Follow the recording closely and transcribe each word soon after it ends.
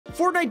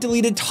Fortnite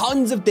deleted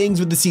tons of things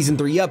with the Season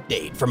 3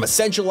 update, from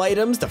essential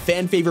items to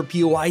fan-favorite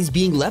POIs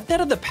being left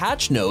out of the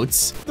patch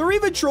notes. They're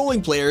even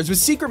trolling players with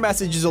secret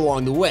messages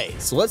along the way,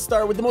 so let's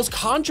start with the most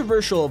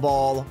controversial of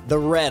all, the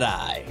Red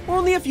Eye. We're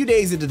only a few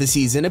days into the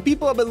season and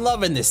people have been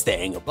loving this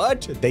thing,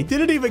 but they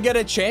didn't even get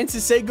a chance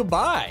to say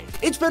goodbye.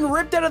 It's been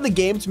ripped out of the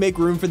game to make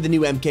room for the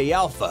new MK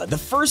Alpha, the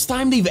first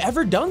time they've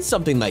ever done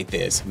something like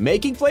this,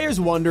 making players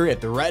wonder if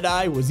the Red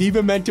Eye was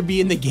even meant to be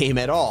in the game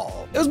at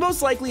all. It was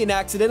most likely an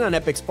accident on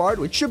Epic's part,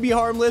 which should be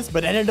harmless,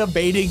 but ended up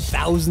baiting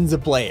thousands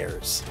of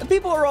players. And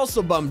people are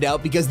also bummed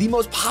out because the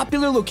most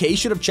popular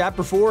location of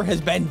Chapter 4 has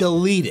been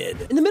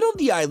deleted. In the middle of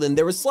the island,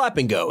 there was Slap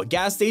and Go, a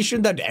gas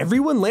station that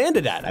everyone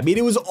landed at. I mean,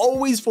 it was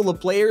always full of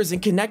players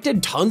and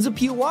connected tons of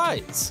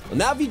POIs. Well,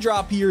 now if you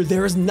drop here,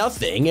 there is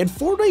nothing, and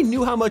Fortnite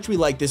knew how much we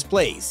liked this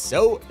place,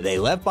 so they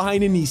left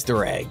behind an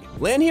Easter egg.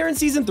 Land here in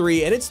Season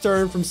 3, and it's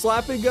turned from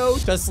Slap and Go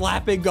to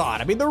Slap and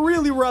God. I mean, they're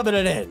really rubbing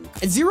it in.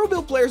 And zero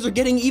build players are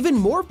getting even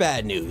more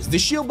bad news. The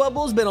shield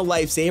bubble has been a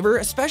lifesaver,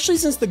 especially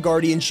since the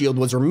Guardian shield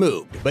was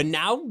removed. But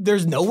now,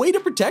 there's no way to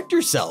protect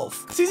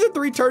yourself. Season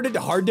 3 turned into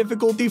hard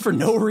difficulty for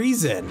no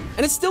reason.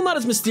 And it's still not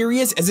as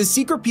mysterious as a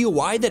secret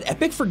POI that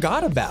Epic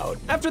forgot about.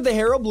 After the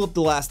Herald blew up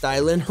the last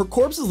island, her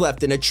corpse is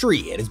left in a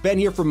tree. It has been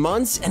here for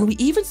months, and we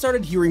even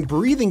started hearing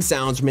breathing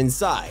sounds from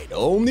inside,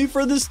 only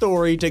for the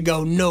story to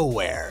go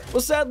nowhere.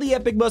 Well, sadly,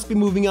 Epic must be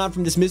moving on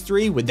from this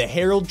mystery with the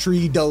Herald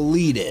tree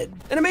deleted.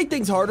 And to make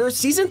things harder,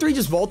 Season 3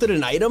 just vaulted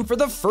an item for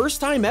the first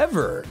time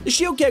ever. The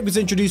shield keg was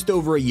introduced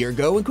over a year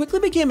ago and quickly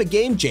became a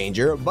game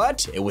changer,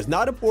 but it was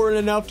not important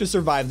enough to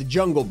survive the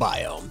jungle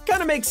biome.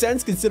 Kinda makes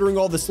sense considering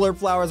all the slurp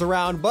flowers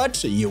around,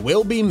 but you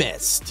will be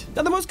missed.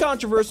 Now, the most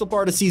controversial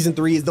part of Season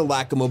 3 is the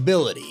lack of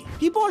mobility.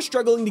 People are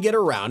struggling to get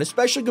around,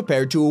 especially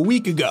compared to a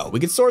week ago. We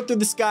could soar through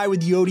the sky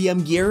with the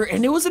ODM gear,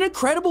 and it was an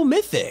incredible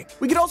mythic.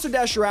 We could also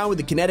dash around with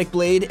the kinetic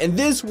blade, and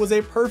this was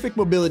a perfect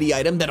mobility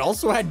item that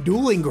also had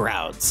dueling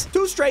grounds.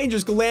 Two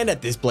strangers could land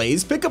at this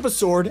place, pick up a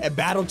sword, and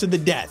battle to the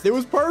death. It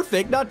was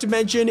perfect, not to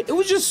mention, it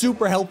was just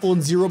super helpful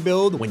in zero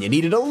build when you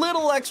needed a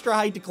little extra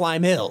height to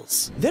climb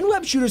hills. Then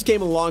web shooters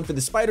came along for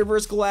the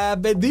Spider-Verse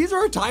collab, and these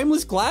are a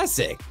timeless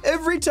classic.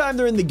 Every time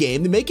they're in the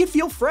game, they make it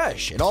feel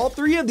fresh, and all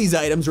three of these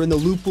items are in the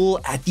loot pool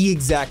at the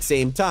exact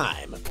same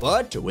time.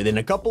 But within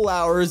a couple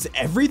hours,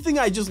 everything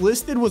I just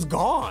listed was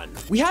gone.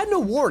 We had no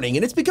warning,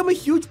 and it's become a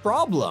huge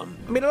problem.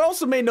 I mean, it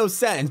also made no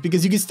sense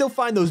because you can still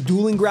find those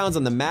dueling grounds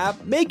on the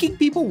map, making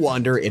people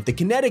wonder if the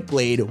kinetic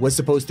blade was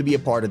supposed to be a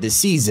part of this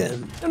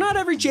season. Now, not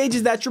every change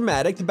is that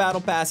dramatic. The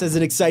Battle Pass has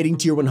an exciting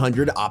Tier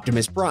 100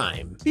 Optimus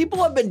Prime.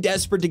 People have been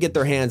desperate to get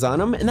their hands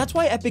on him, and that's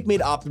why Epic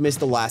made Optimus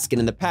the last skin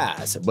in the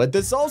past. But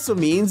this also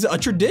means a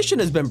tradition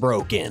has been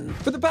broken.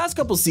 For the past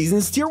couple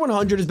seasons, Tier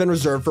 100 has been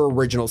reserved for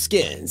original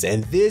skins,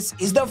 and this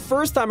is the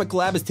first time a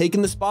collab has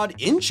taken the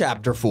spot in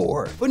Chapter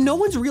 4. But no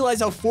one's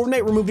realized how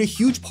Fortnite removed a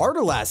huge part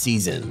of last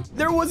season.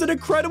 There was an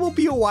incredible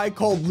POI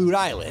called Loot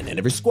Island, and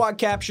if your squad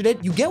captured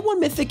it, you get one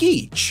mythic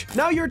each.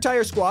 Now your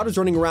entire squad is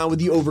running around with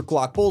the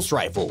overclock pulse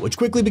rifle, which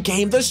quickly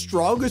became the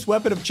strongest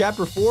weapon of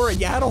Chapter 4,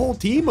 and you had a whole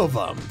team of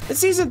them. In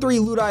Season 3,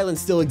 Loot Island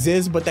still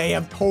exists, but they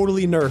have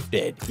totally nerfed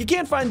it. You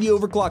can't find the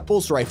overclock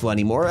pulse rifle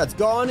anymore. That's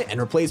gone and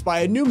replaced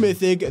by a new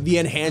mythic, the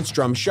enhanced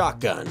drum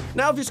shotgun.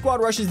 Now if your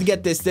squad rushes to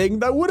get this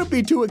thing, I wouldn't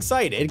be too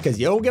excited because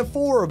you don't get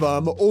 4 of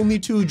them, only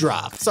 2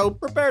 drop, so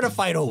prepare to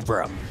fight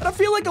over them. And I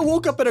feel like I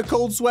woke up in a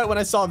cold sweat when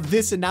I saw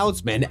this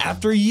announcement.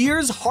 After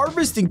years,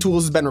 harvesting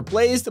tools has been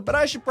replaced, but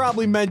I should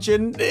probably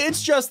mention,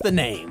 it's just the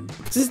name.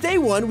 Since day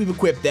one, we've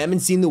equipped them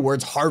and seen the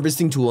words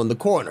harvesting tool in the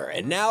corner,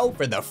 and now,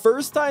 for the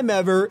first time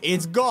ever,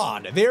 it's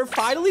gone. They're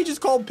finally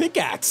just called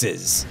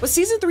pickaxes. But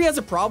Season 3 has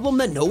a problem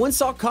that no one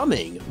saw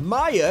coming.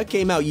 Maya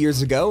came out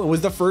years ago and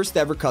was the first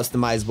ever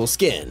customizable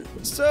skin.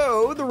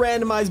 So, the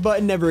randomize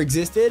button never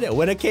existed, and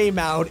when it came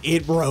out,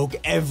 it broke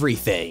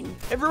everything.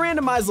 If a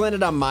randomize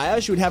landed on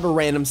Maya, she would have a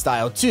random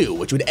style too,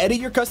 which would edit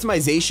your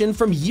customization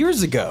from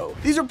years ago.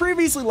 These were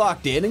previously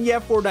locked in, and yeah,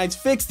 Fortnite's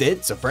fixed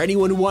it, so for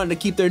anyone who wanted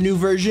to keep their new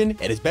version,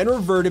 it has been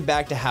reverted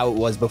back to how it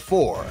was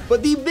before.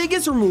 But the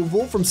biggest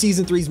removal from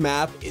Season 3's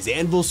map is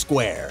Anvil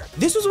Square.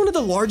 This was one of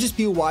the largest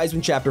POIs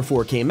when Chapter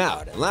 4 came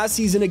out, and last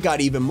season it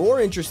got even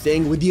more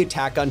interesting with the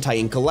Attack on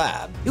Titan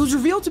collab. It was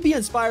revealed to be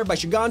inspired by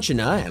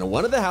Shiganshina, and in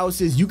one of the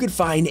houses you could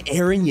find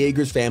Eren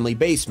Yeager's family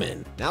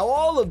basement. Now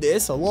all of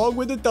this, along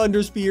with the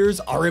Thunder Spears,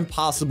 are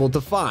impossible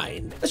to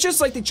find. It's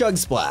just like the Chug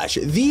Splash.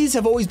 These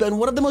have always been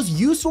one of the most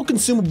useful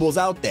consumables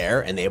out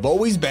there, and they have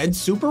always been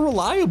super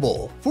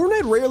reliable.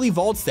 Fortnite rarely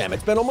vaults them.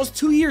 It's been almost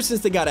 2 years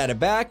since they got added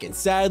back, and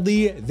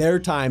sadly, their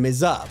time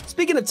is up.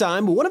 Speaking of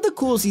time, one of the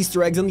coolest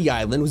Easter eggs on the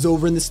island was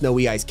over in the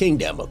Snowy Ice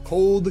Kingdom, a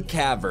cold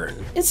cavern.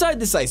 Inside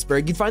this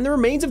iceberg, you'd find the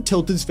remains of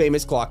Tilted's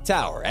famous clock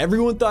tower.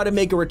 Everyone thought it'd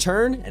make a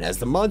return, and as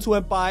the months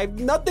went by,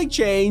 nothing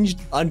changed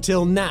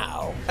until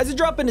now. As you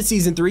drop into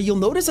Season 3, you'll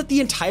notice that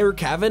the entire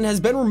cavern has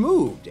been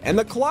removed, and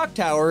the clock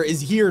tower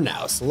is here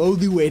now,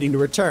 slowly waiting to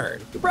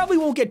return. You probably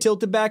won't get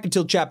Tilted back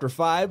until Chapter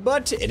 5,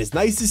 but it is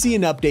nice to see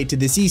an update to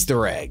this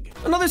Easter egg.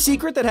 Another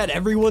secret that had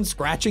everyone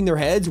scratching their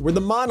heads were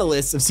the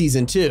monoliths of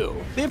Season 2.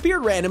 They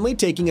appeared randomly,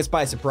 taking us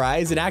by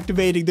surprise and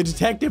activating the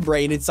detective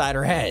brain inside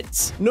our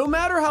heads. No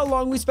matter how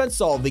long we spent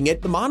solving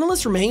it, the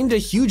monoliths remained a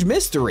huge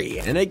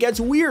mystery, and it gets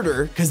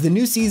weirder because the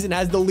new season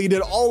has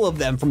deleted all of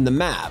them from the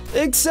map,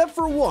 except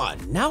for one.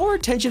 Now our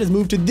attention has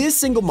moved to this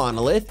single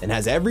monolith and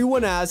has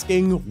everyone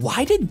asking,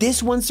 why did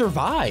this one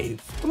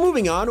survive? But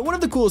moving on, one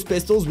of the coolest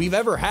pistols we've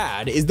ever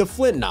had is the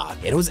Flintlock,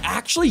 and it was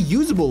actually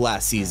usable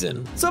last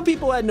season. Some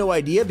people had no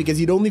idea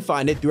because you'd only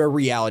find it through a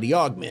reality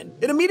augment.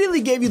 It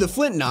immediately gave you the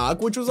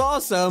Flintlock, which was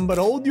awesome, but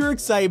hold your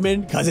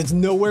excitement because it's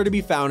nowhere to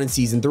be found in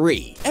Season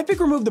 3.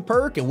 Epic removed the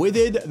perk, and with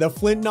it, the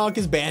Flintlock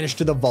is banished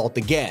to the vault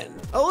again.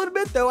 I'll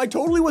admit though, I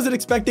totally wasn't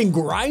expecting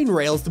grind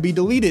rails to be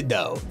deleted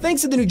though.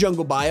 Thanks to the new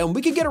jungle biome,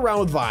 we could get around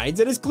with vines,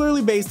 and it's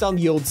clearly based on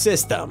the old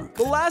system.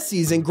 But last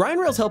season, grind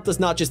rails helped us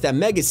not just at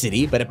Mega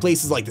City, but at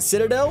places like the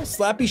Citadel,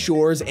 Slappy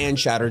Shores, and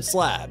Shattered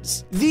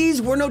Slabs.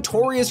 These were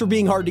notorious for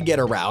being hard to get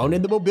around,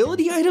 and the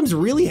mobility items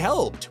really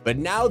helped, but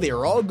now they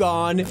are all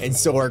gone, and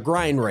so are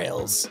grind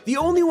rails. The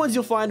only ones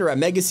you'll find are at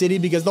Mega City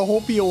because the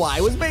whole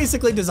POI was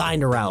basically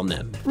designed around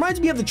them.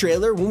 Reminds me of the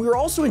trailer when we were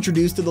also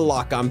introduced to the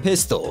lock-on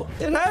pistol.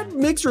 It had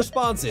mixed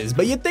responses,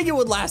 but you'd think it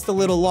would last a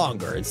little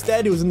longer.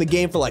 Instead, it was in the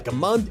game for like a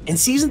month, and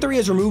Season 3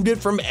 has removed it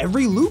from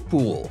every loot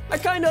pool. I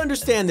kinda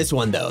understand this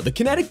one though. The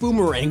kinetic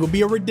boomerang would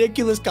be a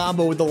ridiculous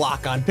combo with the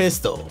lock-on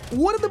pistol.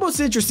 One of the most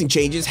interesting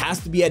changes has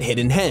to be at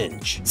Hidden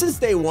Henge. Since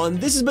day one,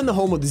 this has been the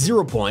home of the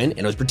Zero Point, and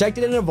it was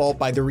protected in a vault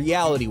by the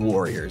Reality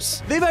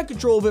Warriors. They've had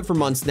control of it for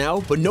months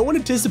now, but no one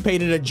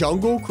anticipated a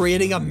jungle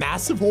creating a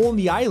massive hole in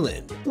the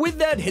island. With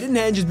that, Hidden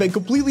Henge has been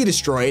completely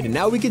destroyed, and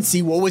now we can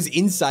see what was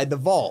inside the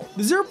vault.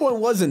 The Zero Point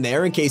was in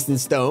there, encased in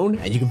stone,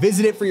 and you can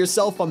visit it for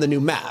yourself on the new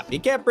map. You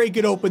can't break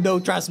it open though,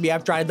 trust me,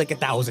 I've tried like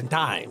 1,000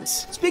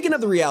 times. Speaking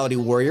of the Reality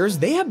Warriors,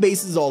 they have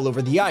bases all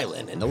over the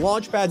island, and the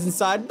launch pads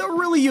inside, they're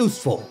really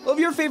useful. If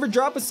your favorite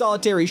drop is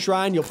Solitary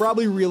Shrine, you'll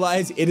probably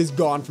realize it is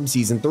gone from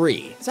Season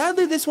 3.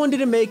 Sadly, this one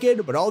didn't make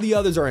it, but all the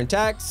others are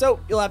intact, so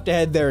you'll have to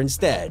head there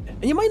instead.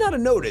 And you might not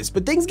have noticed,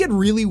 but things get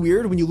really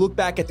weird when you look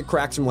back at the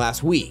cracks from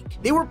last week.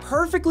 They were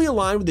perfectly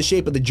aligned with the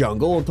shape of the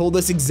jungle and told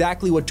us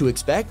exactly what to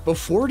expect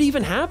before it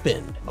even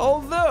happened.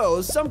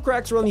 Although, some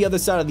cracks were on the other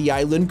side of the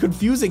island,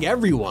 confusing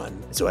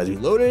everyone. So as we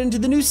loaded into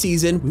the new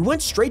season, we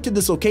went straight to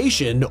this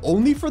location,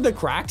 only for the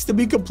cracks to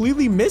be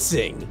completely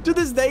missing. To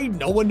this day,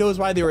 no one knows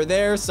why they were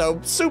there, so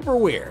super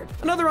weird.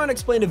 Another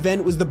unexplained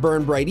event was the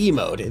Burn Bright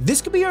emote.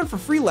 This could be earned for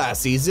free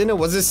last season and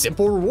was a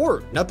simple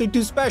reward, nothing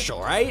too special,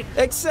 right?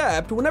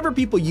 Except, whenever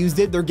people used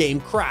it, their game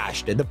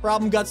crashed, and the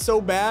problem got so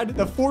bad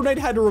that Fortnite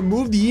had to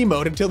remove the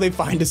emote until they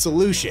find a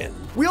solution.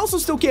 We also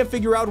still can't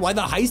figure out why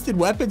the heisted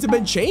weapons have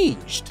been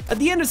changed. At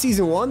the end of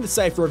Season 1, the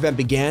Cypher event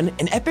began,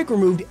 and Epic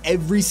removed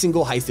every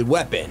single heisted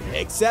weapon,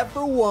 except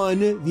for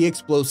one, the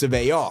explosive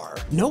AR.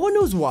 No one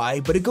knows why,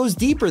 but it goes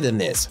deeper than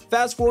this.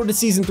 Fast forward to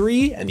Season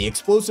 3, and the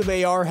explosive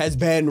AR has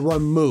been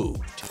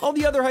removed. All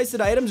the other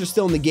heisted items are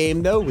still in the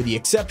game though, with the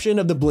exception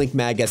of the Blink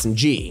Mag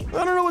SMG.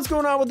 I don't know what's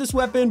going on with this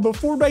weapon, but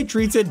Fortnite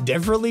treats it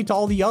differently to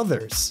all the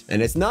others.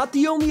 And it's not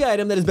the only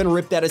item that has been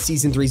ripped out of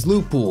Season 3's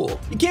loot pool.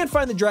 You can't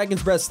find the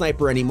Dragon's Breath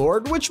Sniper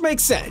anymore, which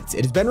makes sense.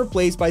 It has been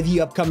replaced by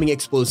the upcoming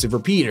explosive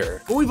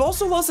repeater. But we've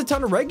also lost a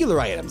ton of regular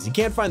items. You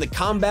can't find the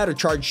combat or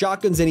charged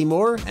shotguns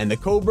anymore, and the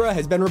Cobra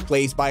has been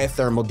replaced by a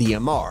thermal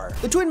DMR.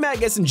 The Twin Mag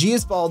SMG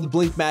has followed the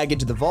Blink Mag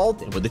into the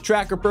vault, and with the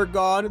tracker perk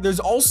gone, there's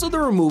also the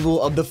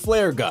removal of the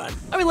flare gun.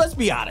 I mean, let's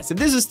be honest, if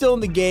this is still in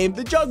the game,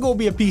 the jungle will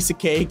be a piece of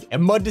cake,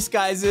 and mud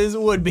disguises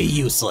would be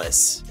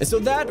useless. And so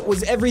that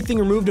was everything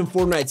removed in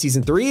Fortnite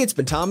Season 3. It's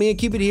been Tommy and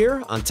Cupid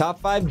here on Top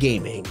 5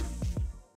 Gaming.